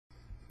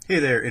Hey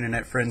there,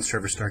 Internet friends.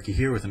 Trevor Starkey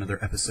here with another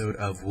episode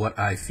of What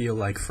I Feel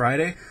Like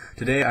Friday.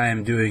 Today I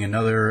am doing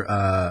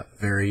another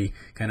very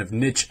kind of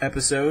niche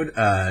episode.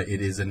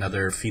 It is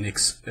another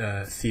Phoenix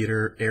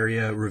theater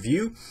area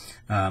review.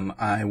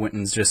 I went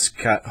and just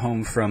got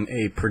home from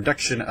a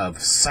production of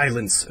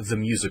Silence the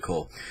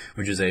Musical,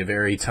 which is a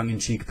very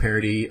tongue-in-cheek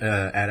parody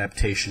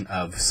adaptation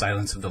of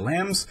Silence of the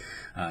Lambs,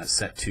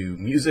 set to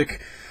music.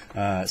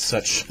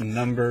 Such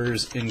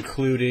numbers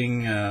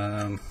including,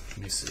 let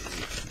me see,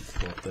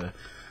 pull up the...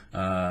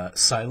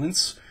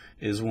 Silence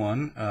is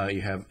one.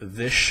 You have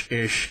This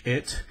Ish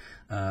It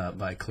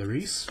by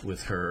Clarice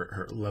with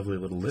her lovely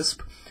little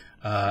lisp.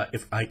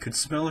 If I Could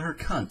Smell Her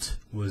Cunt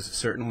was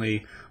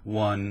certainly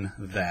one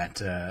that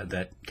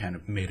that kind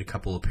of made a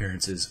couple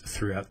appearances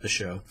throughout the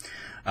show.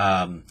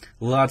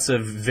 Lots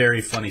of very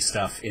funny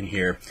stuff in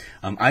here.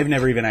 I've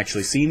never even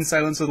actually seen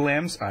Silence of the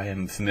Lambs. I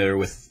am familiar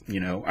with,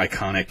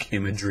 iconic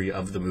imagery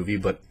of the movie,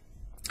 but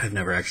I've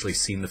never actually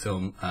seen the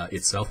film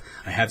itself.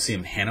 I have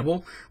seen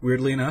Hannibal,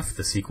 weirdly enough,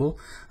 the sequel.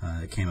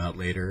 It came out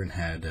later and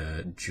had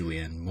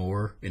Julianne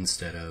Moore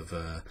instead of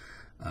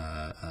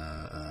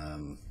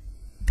from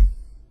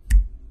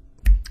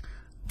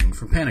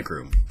Panic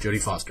Room,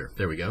 Jodie Foster.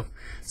 There we go.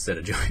 Instead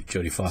of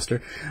Jodie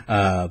Foster.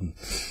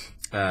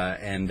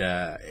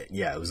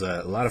 Yeah, it was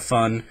a lot of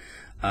fun,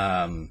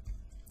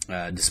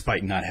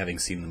 despite not having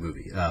seen the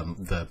movie.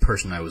 The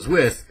person I was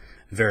with,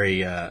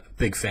 very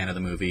big fan of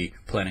the movie,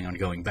 planning on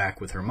going back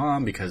with her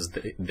mom because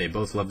they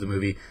both loved the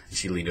movie. And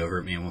she leaned over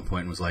at me at one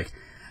point and was like,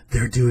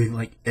 they're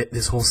doing,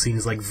 this whole scene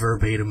is,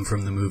 verbatim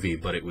from the movie,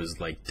 but it was,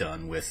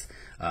 done with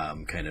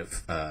kind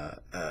of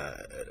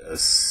a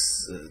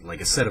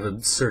set of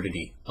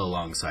absurdity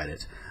alongside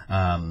it.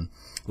 A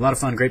lot of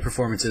fun, great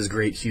performances,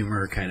 great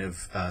humor kind of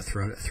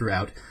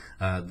throughout.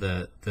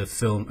 The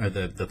film, or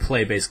the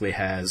play basically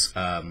has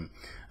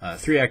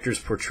three actors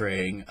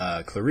portraying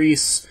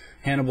Clarice,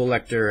 Hannibal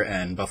Lecter,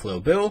 and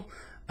Buffalo Bill,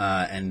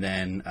 and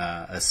then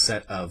a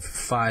set of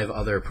 5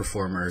 other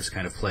performers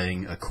kind of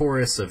playing a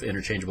chorus of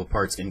interchangeable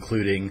parts,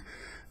 including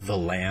the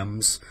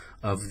lambs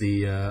of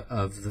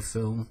the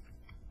film,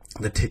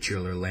 the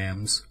titular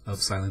lambs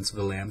of Silence of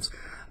the Lambs.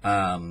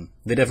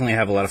 They definitely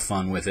have a lot of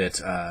fun with it.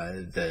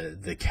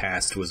 The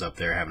cast was up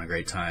there having a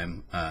great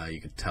time.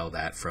 You could tell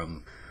that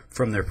from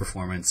their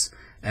performance,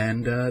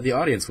 and the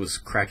audience was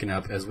cracking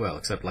up as well,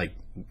 except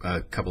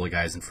a couple of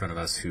guys in front of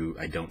us who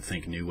I don't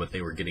think knew what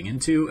they were getting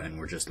into and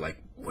were just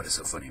like, what is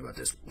so funny about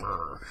this?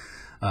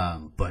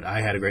 But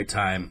I had a great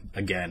time.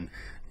 Again,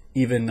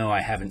 even though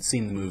I haven't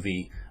seen the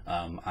movie,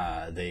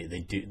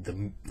 they do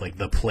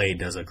the play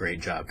does a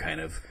great job kind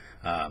of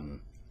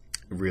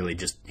really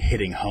just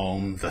hitting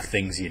home the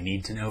things you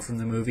need to know from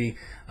the movie.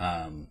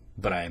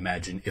 But I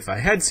imagine if I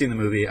had seen the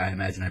movie, I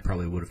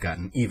probably would have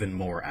gotten even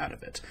more out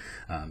of it.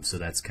 So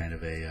that's kind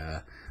of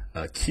a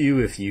cue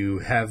if you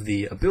have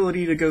the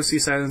ability to go see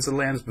Silence of the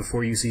Lambs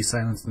before you see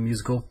Silence the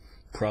Musical.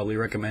 Probably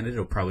recommend it.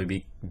 It'll probably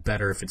be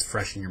better if it's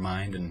fresh in your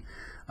mind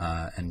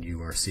and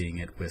you are seeing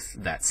it with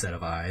that set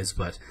of eyes.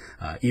 But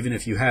even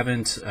if you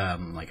haven't,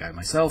 like I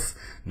myself,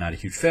 not a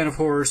huge fan of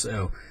horror,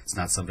 so it's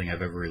not something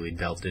I've ever really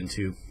delved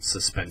into,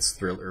 suspense,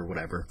 thriller,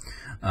 whatever.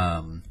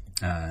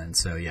 And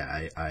so,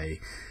 yeah, I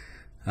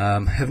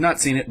have not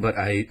seen it, but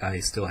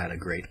I still had a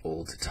great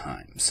old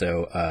time.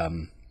 So,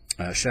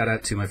 shout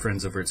out to my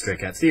friends over at Stray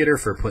Cat Theater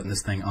for putting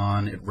this thing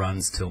on. It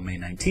runs till May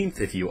 19th.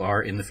 If you are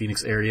in the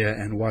Phoenix area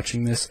and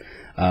watching this,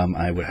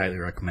 I would highly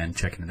recommend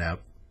checking it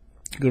out.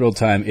 Good old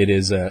time. It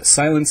is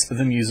Silence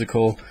the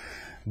Musical,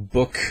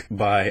 book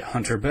by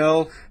Hunter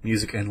Bell,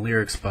 music and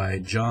lyrics by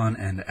John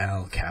and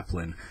Al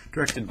Kaplan,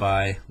 directed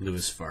by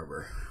Louis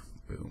Farber.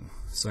 Boom.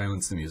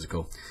 Silence the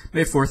Musical.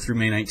 May 4th through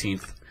May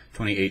 19th,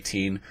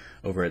 2018,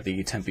 over at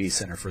the Tempe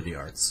Center for the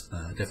Arts.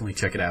 Definitely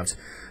check it out.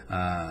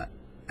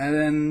 And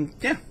then,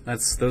 yeah,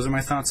 those are my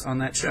thoughts on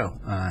that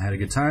show. I had a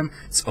good time.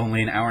 It's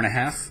only an hour and a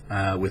half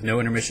with no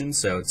intermission,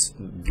 so it's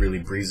really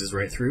breezes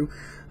right through.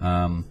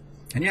 And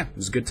yeah, it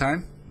was a good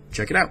time.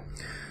 Check it out.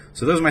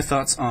 So those are my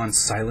thoughts on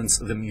Silence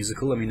the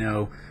Musical. Let me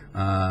know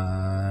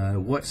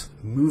what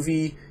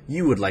movie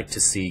you would like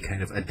to see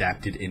kind of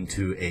adapted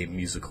into a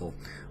musical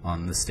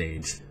on the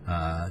stage,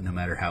 no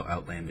matter how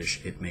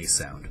outlandish it may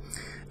sound.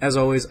 As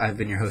always, I've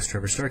been your host,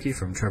 Trevor Starkey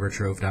from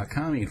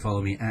TrevorTrove.com. You can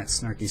follow me at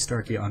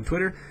SnarkyStarkey on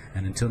Twitter.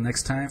 And until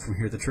next time, from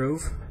here at the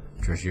Trove,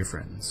 treasure your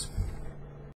friends.